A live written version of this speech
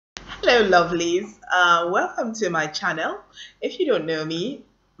Hello, lovelies. Welcome to my channel. If you don't know me,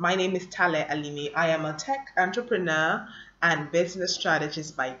 my name is Tale Alimi. I am a tech entrepreneur and business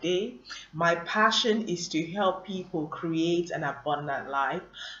strategist by day. My passion is to help people create an abundant life,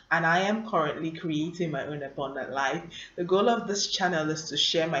 and I am currently creating my own abundant life. The goal of this channel is to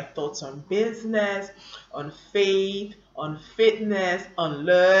share my thoughts on business, on faith, on fitness, on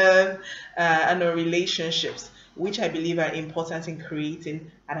love, and on relationships, which I believe are important in creating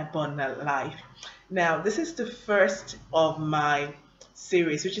an abundant life. Now, this is the first of my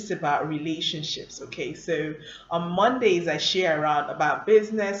series, which is about relationships. Okay, so on Mondays, I share around about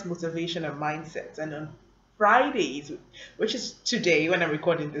business, motivation, and mindset, and on Fridays, which is today when I'm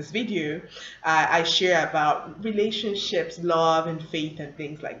recording this video, I share about relationships, love, and faith, and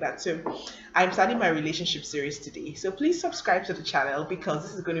things like that. So I'm starting my relationship series today. So please subscribe to the channel because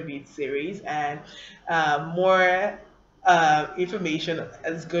this is going to be a series, and more information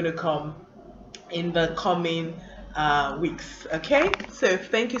is going to come in the coming weeks. Okay, so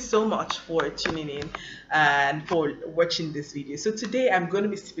thank you so much for tuning in and for watching this video. So today I'm going to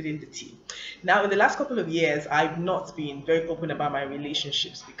be spilling the tea. Now, in the last couple of years, I've not been very open about my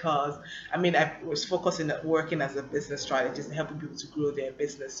relationships because I was focusing on working as a business strategist and helping people to grow their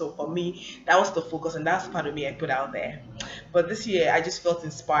business. So for me, that was the focus, and that's part of me I put out there. But this year, I just felt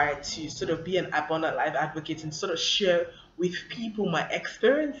inspired to sort of be an abundant life advocate and sort of share with people my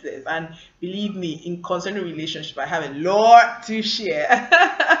experiences. And believe me, in concerning relationship, I have a lot to share.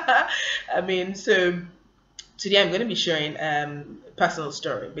 So today I'm going to be sharing personal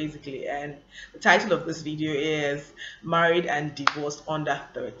story basically, and the title of this video is Married and Divorced Under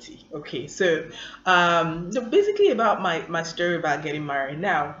 30. Okay, so basically about my story about getting married.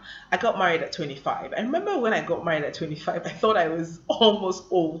 Now, I got married at 25. I remember when I got married at 25, I thought I was almost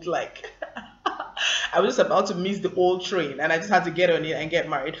old, like I was just about to miss the old train, and I just had to get on it and get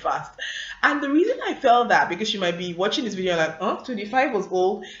married fast. And the reason I felt that, because you might be watching this video like, 25 was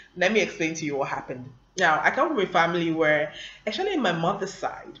old. Let me explain to you what happened. Now, I come from a family where, actually, in my mother's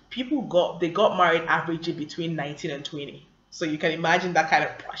side, they got married averagely between 19 and 20. So you can imagine that kind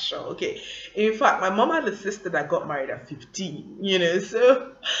of pressure. Okay. In fact, my mom had a sister that got married at 15,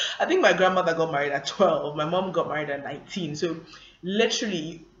 so I think my grandmother got married at 12. My mom got married at 19. So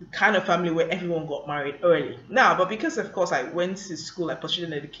literally the kind of family where everyone got married early. Now, but because of course I went to school, I pursued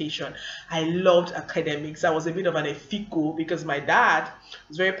an education, I loved academics. I was a bit of an efiko because my dad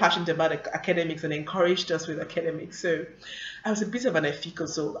was very passionate about academics and encouraged us with academics. So I was a bit of an efiko.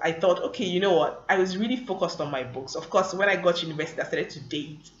 So I thought, okay, you know what? I was really focused on my books. Of course, when I got to university, I started to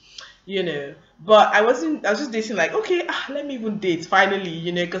date. But I was just dating like, okay, let me even date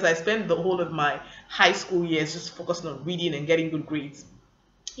finally, because I spent the whole of my high school years just focusing on reading and getting good grades.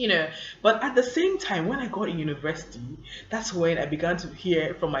 But at the same time, when I got in university, that's when I began to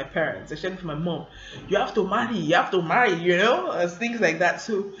hear from my parents, especially from my mom, you have to marry, as things like that.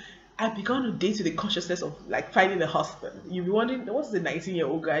 So I began to date with the consciousness of like finding a husband. You'll be wondering, what's the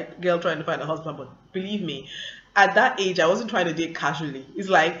 19-year-old girl trying to find a husband? But believe me, at that age, I wasn't trying to date casually. It's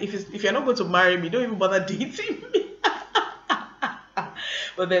like, if you're not going to marry me, don't even bother dating me.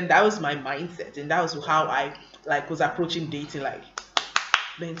 But then that was my mindset, and that was how I was approaching dating. Like,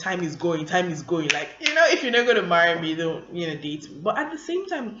 then time is going. Like, if you're not going to marry me, don't date me. But at the same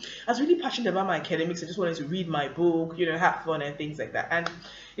time, I was really passionate about my academics. I just wanted to read my book, have fun and things like that. And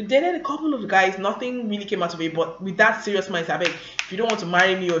it dated a couple of guys. Nothing really came out of it. But with that serious mindset, I beg, if you don't want to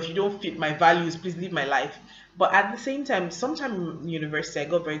marry me or if you don't fit my values, please leave my life. But at the same time, sometime in university, I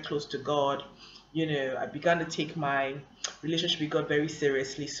got very close to God. I began to take my relationship with God very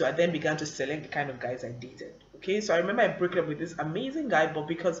seriously. So I then began to select the kind of guys I dated. Okay, so I remember I broke up with this amazing guy, but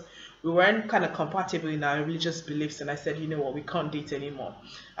because we weren't kind of compatible in our religious beliefs, and I said, you know what, we can't date anymore,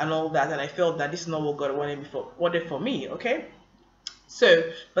 and all that. And I felt that this is not what God wanted for me. Okay, so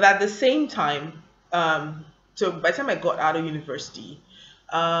but at the same time, so by the time I got out of university,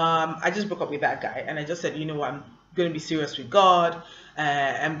 I just broke up with that guy, and I just said, you know what, I'm going to be serious with God.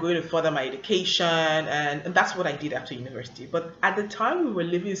 I'm going to further my education, and that's what I did after university. But at the time we were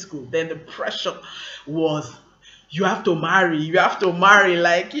leaving school, then the pressure was, you have to marry,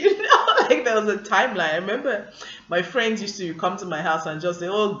 like, like there was a timeline. I remember my friends used to come to my house and just say,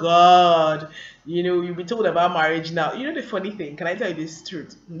 oh God, you'll be told about marriage now. The funny thing, can I tell you this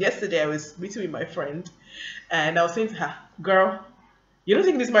truth? Yesterday I was meeting with my friend, and I was saying to her, girl, you don't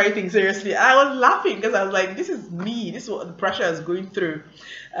take this marriage thing seriously. And I was laughing because I was like, this is me. This is what the pressure I was going through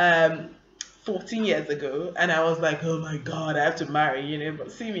 14 years ago. And I was like, oh my God, I have to marry,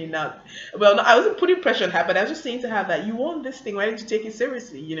 But see me now. Well, no, I wasn't putting pressure on her, but I was just saying to her that you want this thing, why don't you take it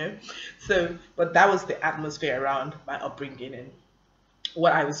seriously, So, but that was the atmosphere around my upbringing. And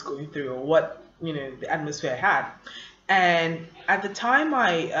what I was going through, or what, the atmosphere I had. And at the time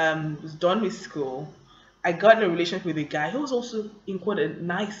I was done with school, I got in a relationship with a guy who was also in quote a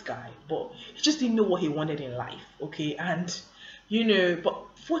nice guy, but he just didn't know what he wanted in life. Okay, and but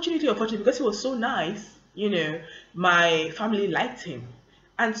fortunately, unfortunately, because he was so nice, my family liked him,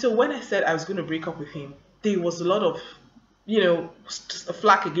 and so when I said I was going to break up with him, there was a lot of a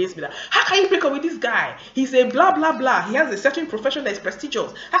flack against me that how can you break up with this guy? He's a blah blah blah. He has a certain profession that is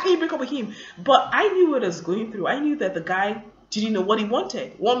prestigious. How can you break up with him? But I knew what I was going through. I knew that the guy didn't know what he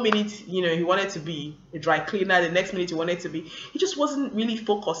wanted. One minute, he wanted to be a dry cleaner. The next minute, he wanted to be. He just wasn't really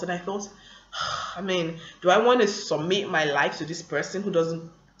focused. And I thought, I mean, do I want to submit my life to this person who doesn't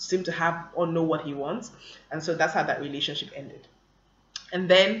seem to have or know what he wants? And so that's how that relationship ended. And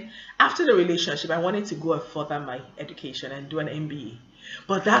then after the relationship, I wanted to go and further my education and do an MBA.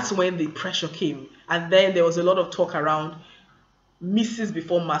 But that's when the pressure came. And then there was a lot of talk around Mrs.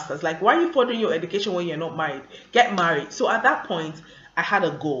 before masters. Like, why are you furthering your education when you're not married? Get married. So at that point, I had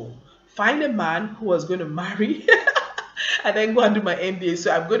a goal. Find a man who was going to marry and then go and do my MBA.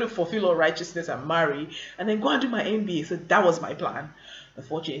 So I'm going to fulfill all righteousness and marry and then go and do my MBA. So that was my plan.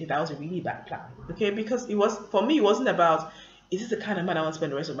 Unfortunately, that was a really bad plan. Okay, because for me, it wasn't about, is this the kind of man I want to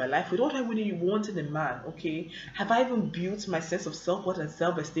spend the rest of my life with? What I really wanted in a man, okay? Have I even built my sense of self-worth and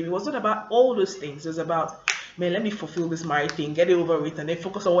self-esteem? It was not about all those things. It was about, man, let me fulfill this married thing, get it over with, and then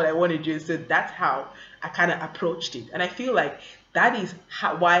focus on what I want to do. So that's how I kind of approached it. And I feel like that is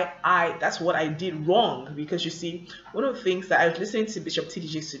that's what I did wrong. Because you see, one of the things that I was listening to Bishop T.D.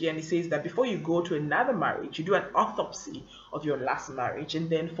 Jakes today, and he says that before you go to another marriage, you do an autopsy of your last marriage. And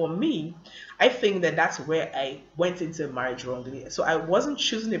then for me, I think that that's where I went into marriage wrongly. So I wasn't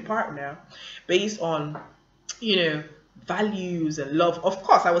choosing a partner based on, values and love. Of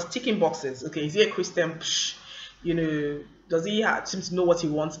course, I was ticking boxes. Okay, is he a Christian? Psh. Does he seem to know what he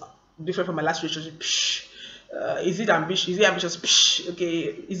wants? Different from my last relationship? Psh. Is he ambitious? Psh. Okay,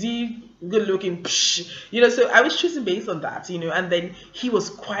 is he good looking? Psh. So I was choosing based on that. And then he was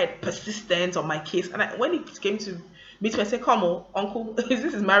quite persistent on my case. And when it came to meet me, I said, "Come on, uncle, this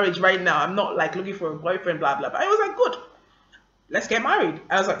is marriage right now. I'm not like looking for a boyfriend, blah blah." But I was like, "Good, let's get married."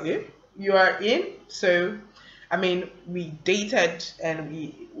 I was like, "Yeah, you are in." So I mean, we dated and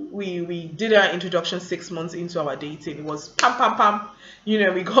we did our introduction 6 months into our dating. It was pam pam pam.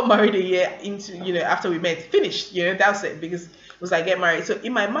 We got married a year into, after we met, finished. That's it, because it was like, get married. So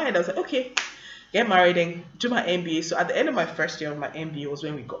in my mind, I was like, okay, get married and do my MBA. So at the end of my first year of my MBA was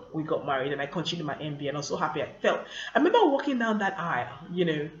when we got married, and I continued my MBA, and I was so happy I felt. I remember walking down that aisle.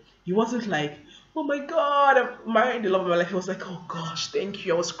 He wasn't like, oh my God, I'm marrying the love of my life. He was like, oh gosh, thank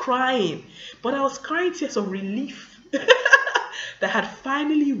you. I was crying, but I was crying tears of relief that had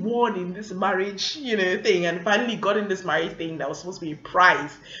finally won in this marriage, thing, and finally gotten this marriage thing that was supposed to be a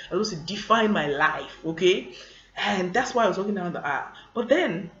prize. I was supposed to define my life, okay? And that's why I was walking down the aisle. But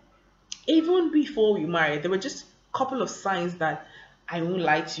then, even before we married, there were just a couple of signs that I won't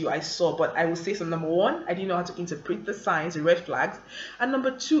lie to you, I saw. But I will say, so number one, I didn't know how to interpret the signs, the red flags. And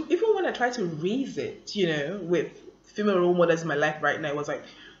number two, even when I tried to raise it, with female role models in my life right now, it was like,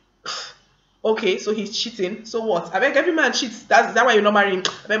 okay, so he's cheating. So what? I beg, every man cheats. Is that why you're not marrying him?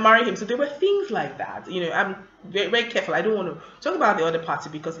 I beg, marry him. So there were things like that. I'm very, very careful. I don't want to talk about the other party,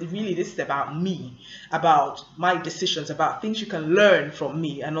 because this is about me, about my decisions, about things you can learn from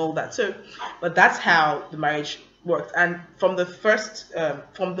me and all that. So, but that's how the marriage worked. And from the first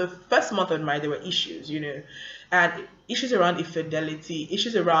month of marriage, there were issues, and issues around infidelity,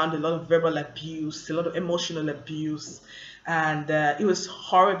 issues around a lot of verbal abuse, a lot of emotional abuse. And it was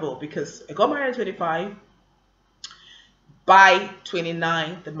horrible, because I got married at 25. By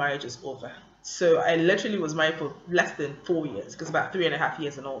 29, the marriage was over. So I literally was married for less than 4 years, because about 3.5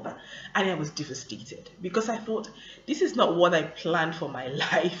 years and all that. And I was devastated, because I thought, this is not what I planned for my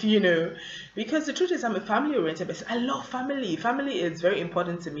life, because the truth is, I'm a family-oriented person. I love family. Family is very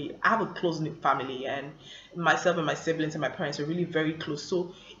important to me. I have a close-knit family, and myself and my siblings and my parents are really very close.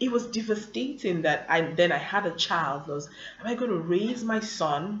 So it was devastating that I had a child. Am I going to raise my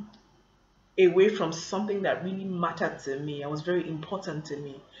son away from something that really mattered to me and was very important to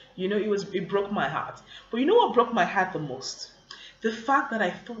me? It broke my heart. But you know what broke my heart the most? The fact that I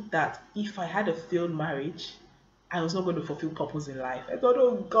thought that if I had a failed marriage, I was not going to fulfill purpose in life. I thought,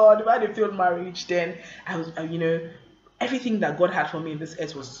 oh God, if I had a failed marriage, then I was, everything that God had for me in this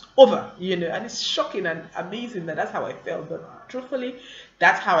earth was over, and it's shocking and amazing that that's how I felt. But truthfully,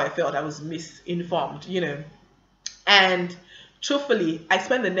 that's how I felt. I was misinformed, and truthfully, I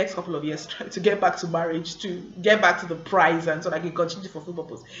spent the next couple of years trying to get back to marriage, to get back to the prize, and so that I can continue to fulfill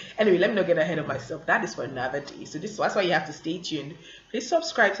purpose. Anyway, let me not get ahead of myself. That is for another day. So that's why you have to stay tuned. Please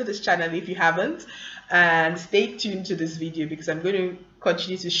subscribe to this channel if you haven't, and stay tuned to this video because I'm going to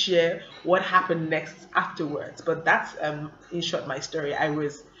continue to share what happened next afterwards. But that's in short my story. I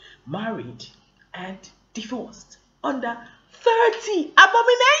was married and divorced under 30.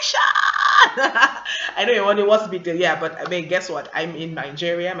 Abomination. I know you're wondering what's the big deal. Yeah, but I mean, guess what? I'm in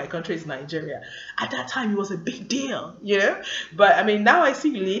Nigeria. My country is Nigeria. At that time, it was a big deal, you know. But I mean, now I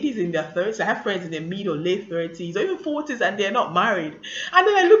see ladies in their 30s. I have friends in their mid or late 30s or even 40s, and they're not married. And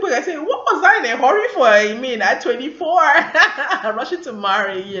then I look back, I say, what was I in a hurry for? I mean, at 24, I'm rushing to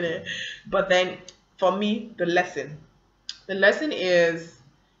marry, you know. But then, for me, the lesson is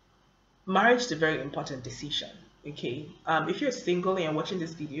marriage is a very important decision. Okay, if you're single and you're watching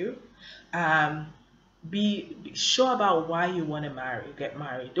this video, be sure about why you want to get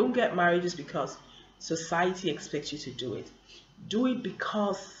married. Don't get married just because society expects you to do it. Do it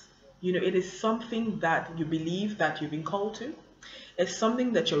because, you know, it is something that you believe that you've been called to. It's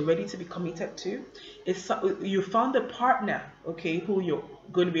something that you're ready to be committed to. You found a partner, okay, who you're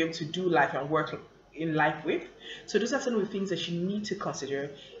going to be able to do life and work in life with. So those are some of the things that you need to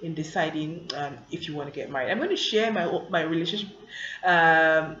consider in deciding if you want to get married. I'm going to share my relationship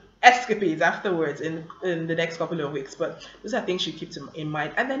escapades afterwards in the next couple of weeks, but those are things you keep in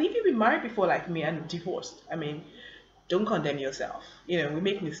mind. And then if you've been married before like me and divorced, I mean, don't condemn yourself. You know, we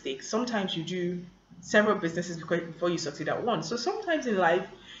make mistakes. Sometimes you do several businesses before you succeed at once. So sometimes in life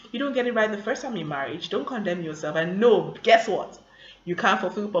you don't get it right the first time in marriage. Don't condemn yourself, and no, guess what? You can't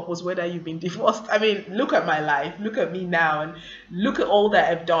fulfill purpose whether you've been divorced. I mean, look at my life, look at me now, and look at all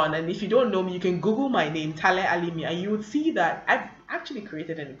that I've done. And if you don't know me, you can Google my name, Tale Alimi, and you would see that I've actually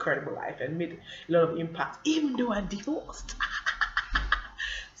created an incredible life and made a lot of impact, even though I'm divorced.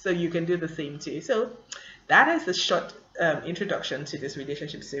 So you can do the same too. So that is the short introduction to this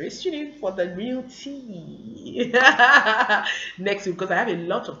relationship series. Tune in for the real tea next week, because I have a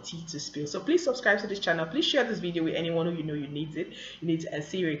lot of tea to spill. So please subscribe to this channel. Please share this video with anyone who you know you needs it. And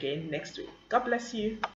see you again next week. God bless you.